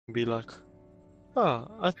Be like, oh,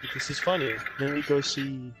 I think this is funny. Let me go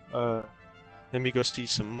see. Let me go see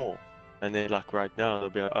some more. And then like right now they'll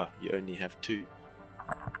be like, oh, you only have two.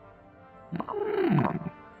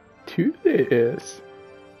 Two this.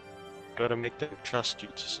 Gotta make them trust you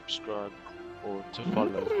to subscribe or to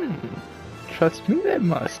follow. Trust me, they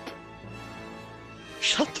must.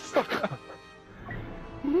 Shut the fuck up.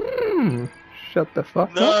 Shut the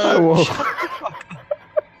fuck up, I No, won't. shut the fuck up.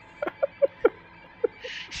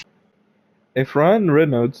 If Ryan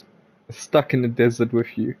Reynolds is stuck in the desert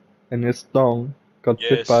with you and his dong got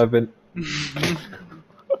bit Yes. by a ven-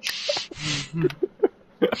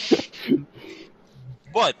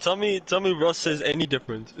 What? Tell me Ross says any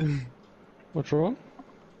different. What's wrong?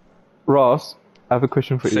 Ross, I have a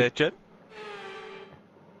question for Say you. it, Jet.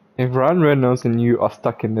 If Ryan Reynolds and you are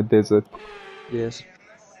stuck in the desert, Yes.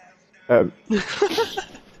 I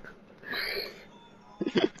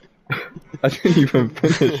didn't even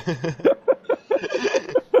finish.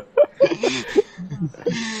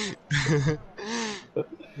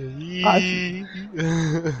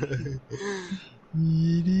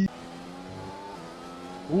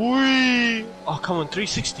 Wee! Oh, come on,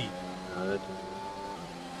 360.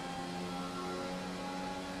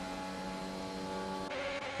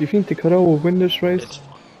 You think Dakota will win this race? It's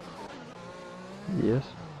fine. Yes.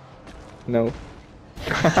 No.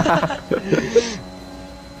 I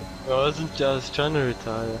wasn't just trying to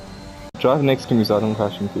retire. Drive next to me so I don't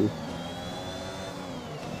crash into you.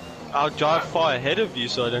 I'll drive far ahead of you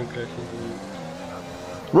so I don't crash into you.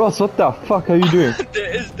 Ross, what the fuck are you doing?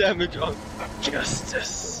 There is damage on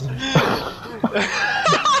justice.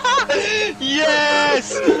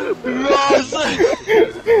 Yes! Ross!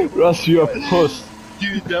 Ross, you are puss.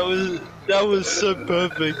 Dude, that was so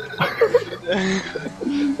perfect.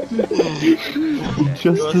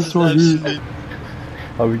 Justice for you.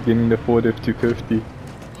 Are we getting the Ford F-250?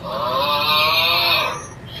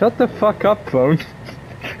 Shut the fuck up, phone.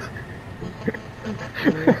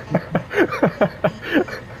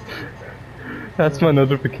 That's my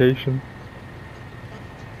notification.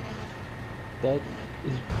 That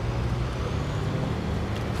is.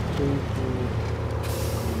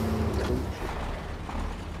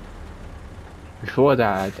 Before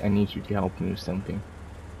that, I need you to help me with something.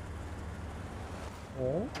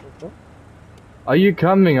 Are you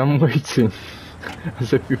coming? I'm waiting. I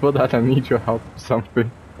said before that, I need your help with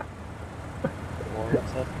something.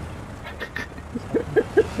 What's happening?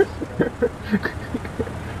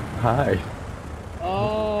 Hi.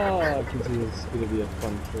 Oh, I can see it's gonna be a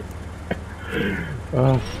fun trip.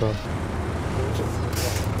 Oh, fuck.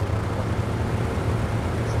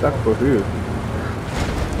 Stuck for who?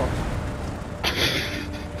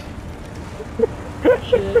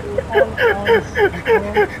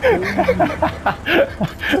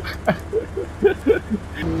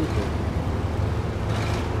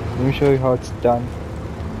 Let me show you how it's done.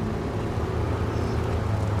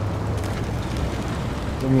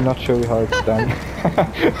 Let me not show you how it's done.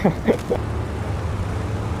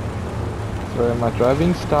 Sorry, my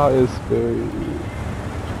driving style is very...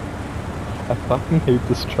 I fucking hate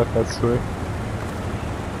this truck, I swear.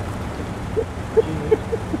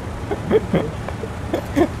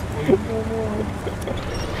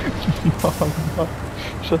 No.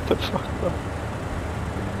 Shut the fuck up.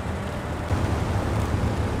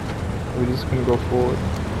 We're just gonna go forward.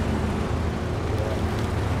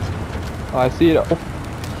 Oh, I see it. Oh.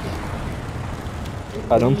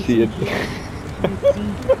 I don't see it.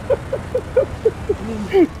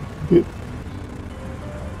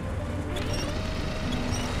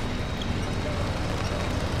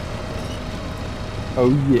 Oh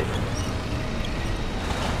yeah.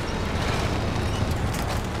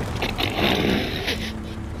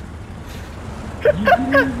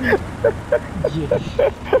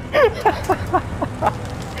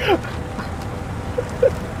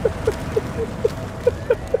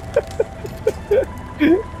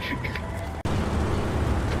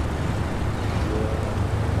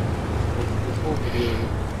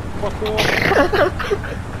 Fuck off!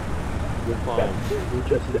 You're fine. We'll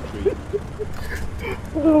just retreat.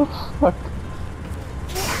 Oh fuck.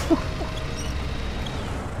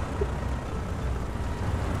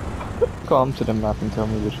 Come to the map and tell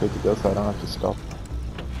me which way to go so I don't have to stop.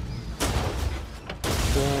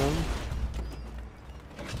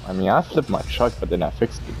 I mean, I flipped my truck, but then I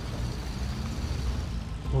fixed it.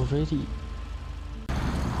 Already.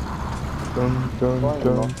 Dun dun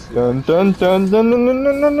dun dun dun dun dun dun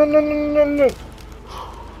dun dun dun dun dun dun.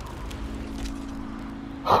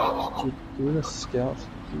 You're doing a scout.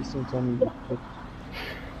 Please don't tell me you picked.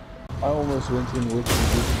 I almost went in with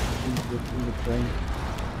the train.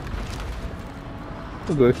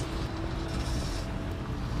 We're good.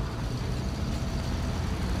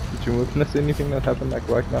 Did you witness anything that happened like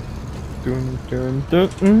right now? Dun dun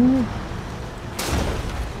dun.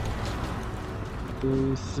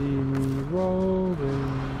 You see me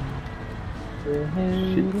rolling.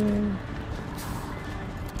 Behind.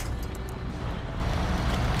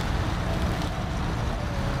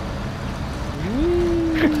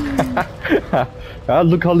 Ah,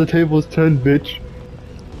 look how the tables turned, bitch.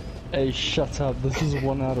 Hey, shut up. This is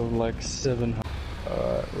 1 out of like 7.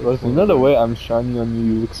 There's another way I'm shining on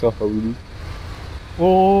you, you look so holy.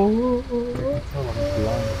 Oh. I'm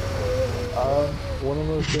blind. One of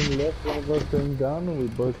us going left, one of us going down, and we're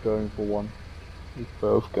both going for one. We're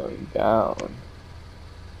both going down.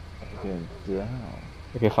 Going down.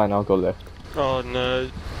 Okay, fine, I'll go left. Oh no,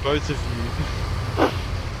 both of you.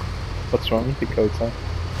 What's wrong with the coat, huh?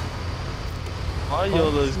 Why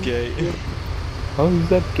YOLO's gay? How is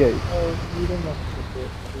that gay? We don't have to do it.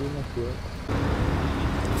 We don't have to do it.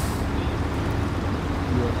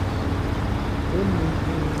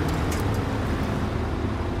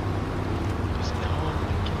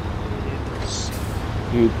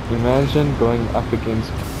 Dude, imagine going up against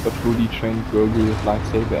a fully trained Grogu with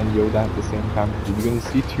lightsaber and Yoda at the same time. You're gonna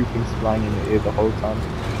see two things flying in the air the whole time.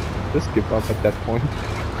 Just give up at that point.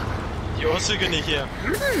 You're also gonna hear.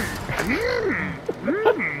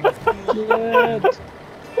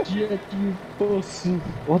 Jet, you pussy.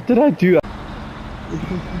 What did I do?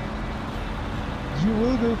 You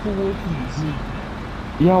will go for walking.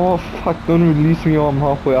 Yeah, well, fuck, don't release me or I'm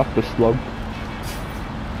halfway up the slug.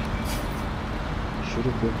 Should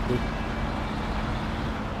have been quick.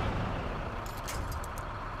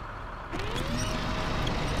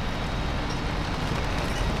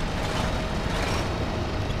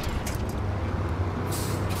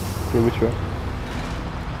 Okay, which way?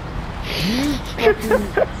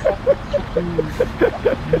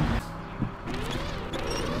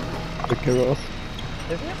 Okay, Ross.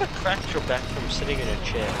 Have you ever cracked your back from sitting in a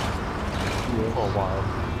chair for a while?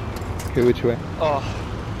 Okay, which way? Oh,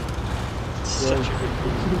 such a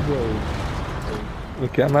good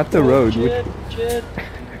Okay, I'm at the road. Jet, Jet.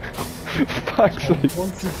 Fuck's sake.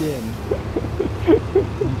 Once again.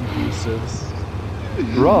 Service.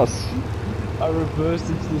 Ross. I reversed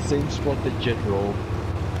into the same spot that Jet rolled.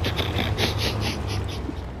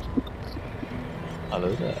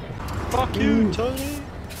 Hello there. Fuck you, Tony!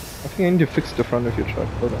 I think I need to fix the front of your truck.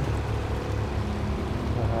 Hold on.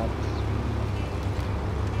 Perhaps.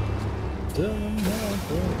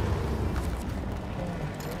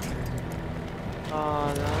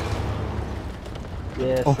 Oh no.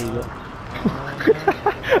 Yes, Oh.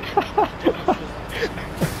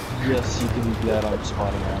 Yes, you can be glad I'm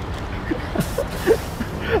Spider-Man.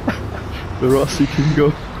 The Ross, you can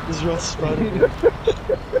go. This is Ross Spider-Man.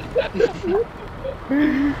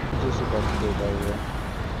 Just about to go by here.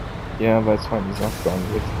 Yeah, but it's fine. He's not gone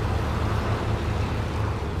yet.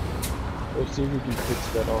 Let's see if we can fix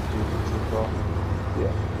that after you fix the car.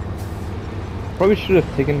 Yeah. Probably should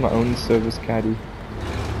have taken my own service caddy.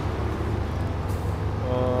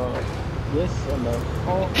 Yes or no?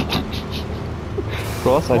 Oh,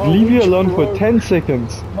 Ross, I'd My leave you winch alone for broke. 10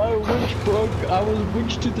 seconds. my winch broke. I was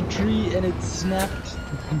winched to the tree and it snapped.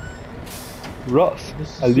 Ross,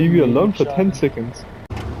 This is I'll leave you so alone for shy. 10 seconds.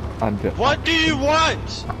 I'm dead. What do you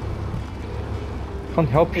want? Can't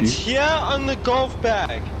help you. It's here on the golf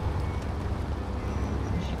bag.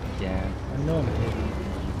 Yeah, I know I'm heavy.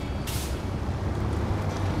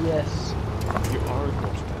 Yes. You are a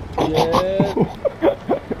golf bag. Yeah.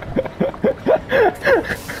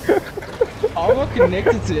 I'm not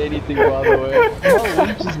connected to anything, by the way. My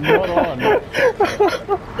winch is not on.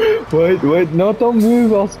 Wait, no, don't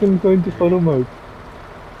move. I was gonna go into photo mode.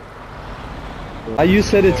 You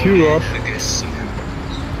said it too, Ross.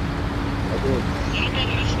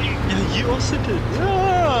 Yeah, you also did.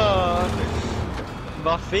 Yeah.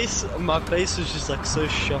 My face was just like so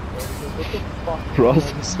shocked. What the fuck?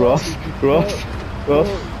 Ross, Ross, Ross, Ross,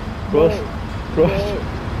 Ross, Ross,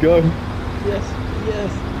 go. Yes,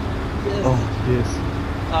 yes, yes. Oh, yes.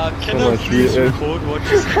 Can So I much please real- record what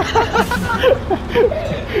you said?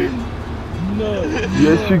 No.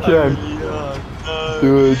 Yes, you can. No. Do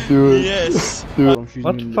it, do it. Yes. Do I'm it. shooting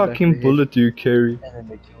What in the back fucking of the head. bullet do you carry? And then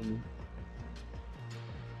they kill me.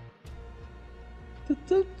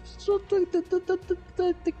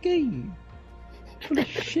 The game. Holy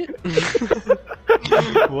shit.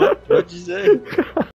 What? What'd you say?